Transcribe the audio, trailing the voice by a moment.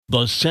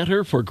The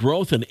Center for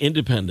Growth and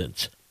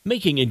Independence,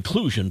 making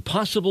inclusion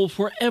possible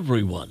for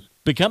everyone.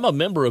 Become a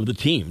member of the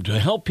team to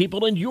help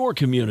people in your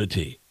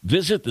community.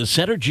 Visit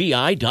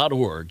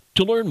thecentergi.org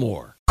to learn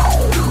more.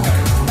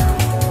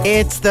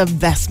 It's the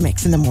best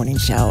mix in the morning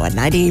show at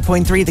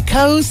 98.3 The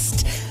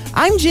Coast.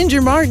 I'm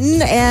Ginger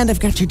Martin, and I've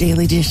got your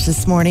daily dish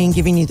this morning,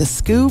 giving you the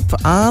scoop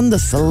on the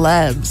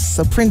celebs.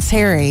 So Prince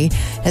Harry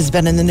has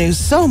been in the news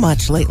so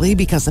much lately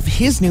because of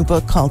his new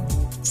book called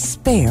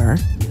Spare,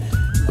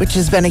 which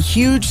has been a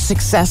huge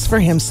success for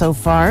him so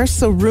far.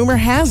 So rumor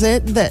has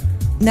it that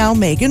now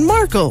Meghan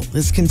Markle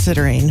is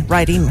considering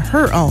writing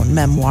her own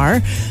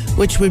memoir,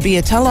 which would be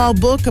a tell-all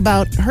book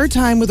about her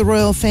time with the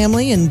royal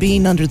family and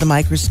being under the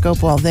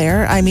microscope while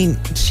there. I mean,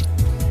 she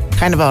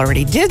kind of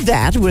already did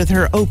that with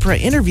her Oprah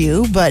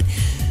interview, but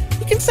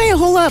you can say a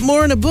whole lot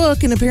more in a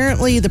book, and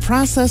apparently the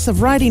process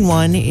of writing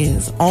one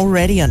is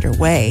already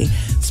underway.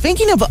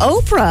 Speaking of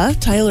Oprah,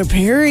 Tyler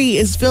Perry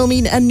is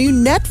filming a new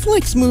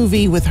Netflix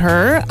movie with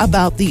her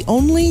about the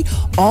only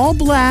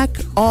all-black,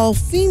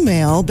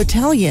 all-female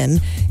battalion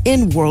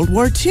in World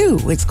War II.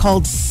 It's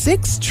called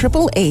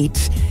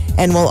 6888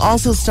 and will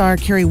also star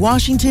Kerry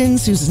Washington,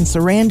 Susan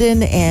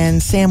Sarandon,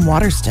 and Sam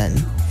Waterston.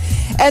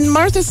 And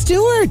Martha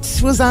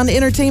Stewart was on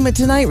Entertainment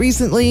Tonight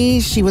recently.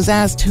 She was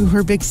asked who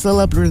her big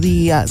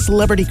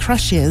celebrity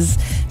crush is.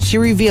 She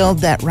revealed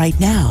that right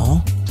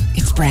now,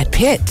 it's Brad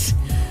Pitt,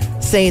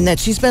 saying that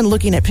she's been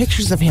looking at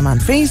pictures of him on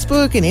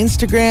Facebook and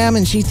Instagram,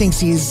 and she thinks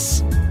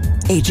he's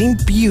aging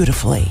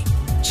beautifully.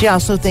 She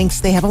also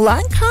thinks they have a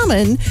lot in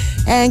common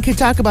and could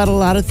talk about a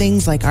lot of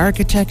things like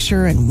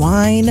architecture and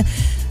wine.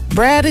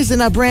 Brad is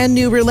in a brand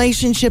new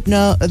relationship,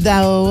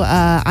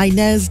 though,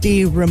 Inez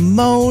de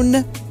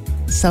Ramon.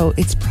 So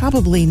it's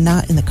probably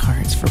not in the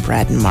cards for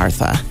Brad and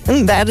Martha.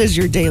 And that is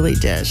your daily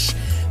dish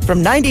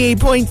from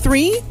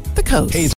 98.3 The Coast.